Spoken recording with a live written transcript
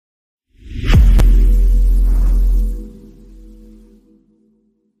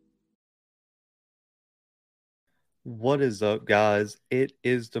What is up, guys? It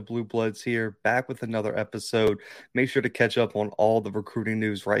is the Blue Bloods here, back with another episode. Make sure to catch up on all the recruiting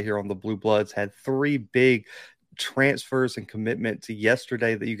news right here on the Blue Bloods. Had three big transfers and commitments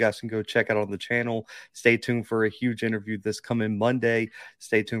yesterday that you guys can go check out on the channel. Stay tuned for a huge interview this coming Monday.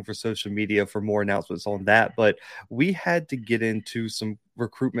 Stay tuned for social media for more announcements on that. But we had to get into some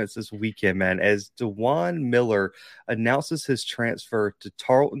recruitments this weekend, man, as Dejuan Miller announces his transfer to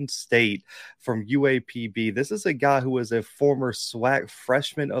Tarleton State from UAPB. This is a guy who was a former SWAC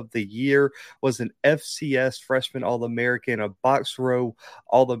Freshman of the Year, was an FCS Freshman All-American, a box row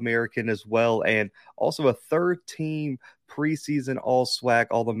All-American as well, and also a third-team preseason All-SWAC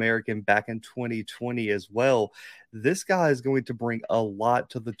All-American back in 2020 as well. This guy is going to bring a lot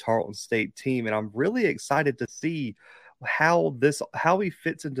to the Tarleton State team, and I'm really excited to see how he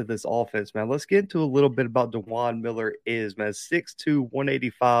fits into this offense, man. Let's get into a little bit about Dejuan Miller is, man. 6'2",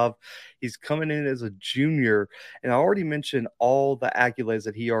 185. He's coming in as a junior, and I already mentioned all the accolades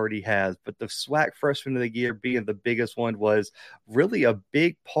that he already has, but the SWAC Freshman of the Year being the biggest one was really a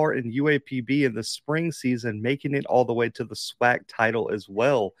big part in UAPB in the spring season, making it all the way to the SWAC title as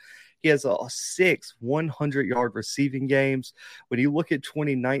well. He has a 100-yard receiving games. When you look at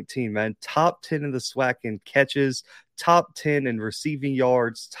 2019, man, top 10 in the SWAC in catches, top 10 in receiving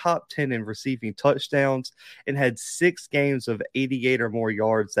yards, top 10 in receiving touchdowns, and had 6 games of 88 or more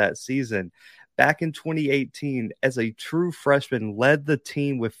yards that season. Back in 2018, as a true freshman, led the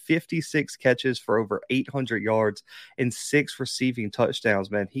team with 56 catches for over 800 yards and 6 receiving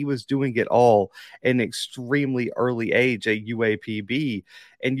touchdowns, man. He was doing it all at an extremely early age at UAPB.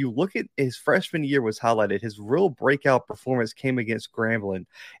 And you look at his freshman year was highlighted. His real breakout performance came against Grambling.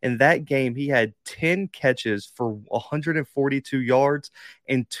 In that game, he had 10 catches for 142 yards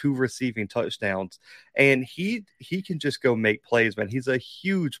and 2 receiving touchdowns. And he can just go make plays, man. He's a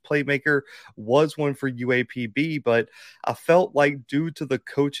huge playmaker, was one for UAPB, but I felt like due to the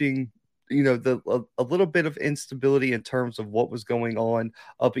coaching, a little bit of instability in terms of what was going on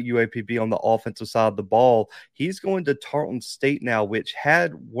up at UAPB on the offensive side of the ball. He's going to Tarleton State now, which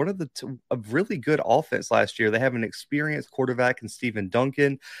had one of a really good offense last year. They have an experienced quarterback in Stephen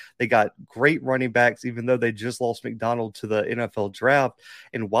Duncan. They got great running backs, even though they just lost McDonald to the NFL draft.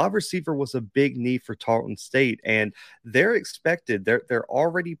 And wide receiver was a big need for Tarleton State. And they're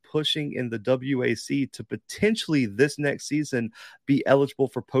already pushing in the WAC to potentially this next season be eligible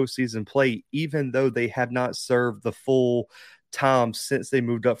for postseason play, even though they have not served the full time since they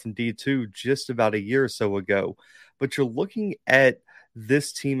moved up from D2 just about a year or so ago. But you're looking at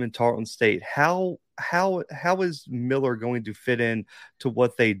this team in Tarleton State. How is Miller going to fit in to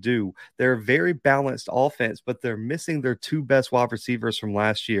what they do? They're a very balanced offense, but they're missing their 2 best wide receivers from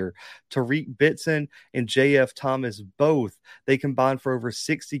last year. Tariq Bitson and JF Thomas, both, they combined for over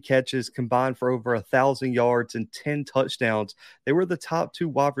 60 catches, combined for over 1,000 yards and 10 touchdowns. They were the top 2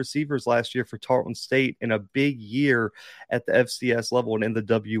 wide receivers last year for Tarleton State in a big year at the FCS level and in the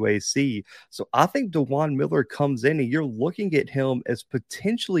WAC. So I think Dejuan Miller comes in and you're looking at him as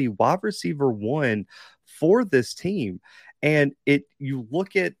potentially wide receiver 1 for this team. And you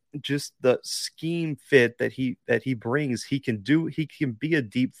look at just the scheme fit that he brings. He can be a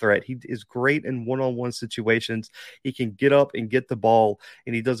deep threat. He is great in one-on-one situations. He can get up and get the ball,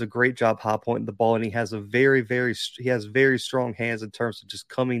 and he does a great job high pointing the ball. And he has very strong hands in terms of just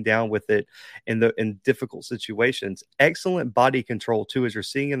coming down with it in difficult situations. Excellent body control too, as you're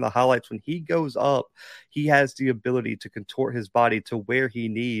seeing in the highlights. When he goes up, he has the ability to contort his body to where he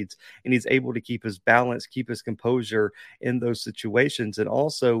needs, and he's able to keep his balance, keep his composure in those situations. And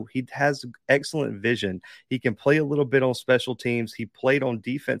also, he has excellent vision. He can play a little bit on special teams. He played on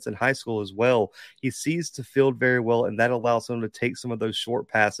defense in high school as well. He sees the field very well, and that allows him to take some of those short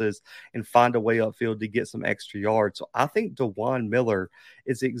passes and find a way upfield to get some extra yards. So I think Dejuan Miller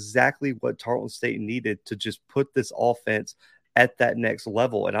is exactly what Tarleton State needed to just put this offense at that next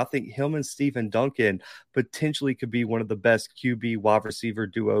level. And I think him and Stephen Duncan potentially could be one of the best QB wide receiver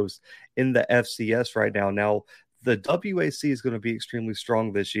duos in the FCS right now. Now, the WAC is going to be extremely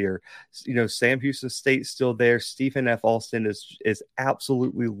strong this year. Sam Houston State's still there. Stephen F. Austin is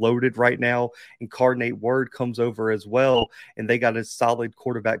absolutely loaded right now. And Cardinate Word comes over as well. And they got a solid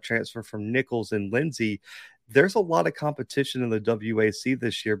quarterback transfer from Nichols and Lindsay. There's a lot of competition in the WAC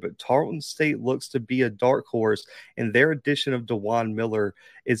this year, but Tarleton State looks to be a dark horse, and their addition of Dejuan Miller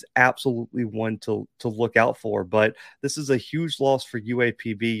is absolutely one to look out for. But this is a huge loss for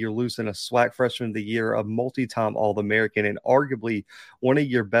UAPB. You're losing a SWAC Freshman of the Year, a multi-time All-American, and arguably one of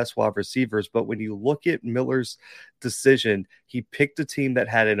your best wide receivers. But when you look at Miller's decision. He picked a team that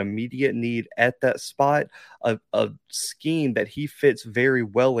had an immediate need at that spot, a scheme that he fits very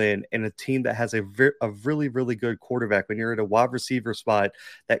well in, and a team that has a really, really good quarterback. When you're at a wide receiver spot,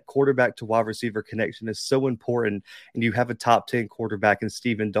 that quarterback to wide receiver connection is so important. And you have a top 10 quarterback in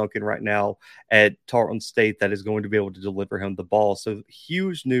Stephen Duncan right now at Tarleton State that is going to be able to deliver him the ball. So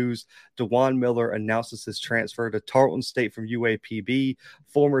huge news. Dejuan Miller announces his transfer to Tarleton State from UAPB,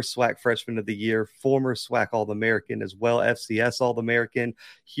 former SWAC Freshman of the Year, former SWAC All-American as well, FCS All-American.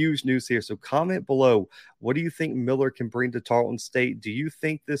 Huge news here. So comment below. What do you think Miller can bring to Tarleton State? Do you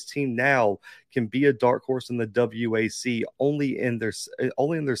think this team now can be a dark horse in the WAC only in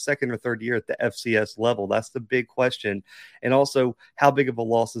their second or third year at the FCS level? That's the big question. And also, how big of a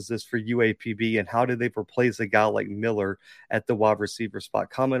loss is this for UAPB, and how do they replace a guy like Miller at the wide receiver spot?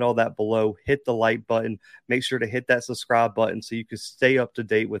 Comment all that below. Hit the like button. Make sure to hit that subscribe button so you can stay up to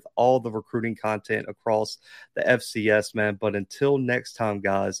date with all the recruiting content across the FCS, man. But until next time,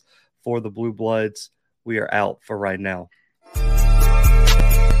 guys, for the Blue Bloods, we are out for right now.